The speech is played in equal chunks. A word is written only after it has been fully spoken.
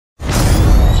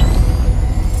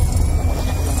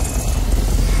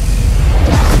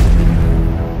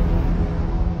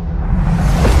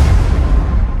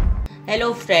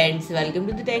friends, welcome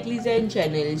to the Tech Design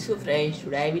channel. So friends,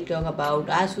 today I will talk about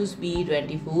ASUS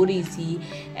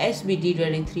BE24ECSBT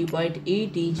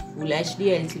 23.8-inch Full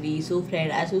HD LCD. So friend,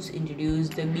 ASUS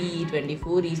introduced the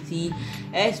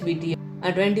BE24ECSBT,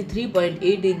 a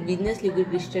 23.8-inch business liquid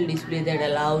crystal display that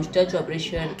allows touch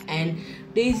operation and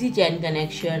daisy chain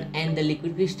connection, and the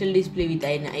liquid crystal display with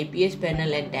an IPS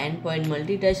panel and 10-point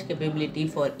multi-touch capability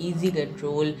for easy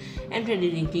control. And it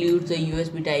includes a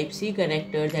USB Type-C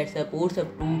connector that supports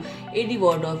up to 80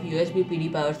 watt of USB PD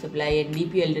power supply and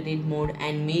DP alternate mode,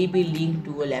 and may be linked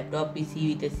to a laptop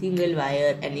PC with a single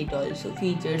wire. And it also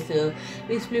features a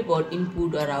Displayport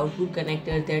Input or output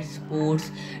connector that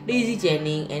supports daisy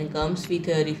chaining and comes with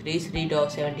a refresh rate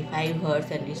of 75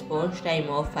 Hz and response time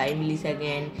of 5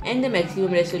 milliseconds, and the maximum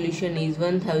resolution is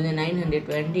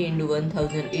 1920 x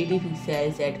 1080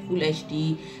 pixels at Full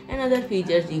HD. And other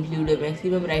features include a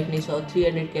maximum brightness of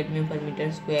 300 cadmium per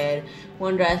meter square,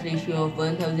 contrast ratio of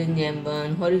 1000 ×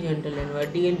 1, horizontal and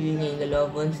vertical viewing angle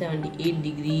of 178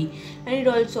 degree, and it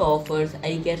also offers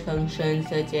eye care functions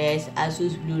such as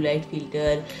ASUS Blue Light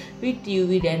Filter with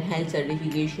TÜV Rheinland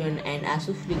certification and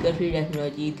ASUS Flicker free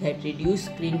technology that reduce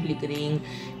screen flickering.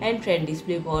 And friend,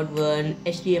 DisplayPort 1,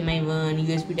 HDMI 1,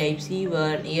 USB Type-C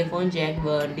 1, earphone jack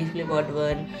 1, DisplayPort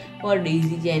 1 for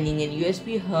daisy chaining, and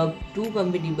USB hub 2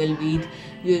 compatible with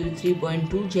USB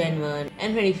 3.2 Gen 1.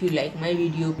 And friend, if you like my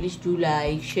video, please do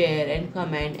like, share and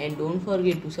comment, and don't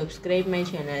forget to subscribe my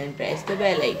channel and press the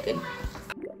bell icon.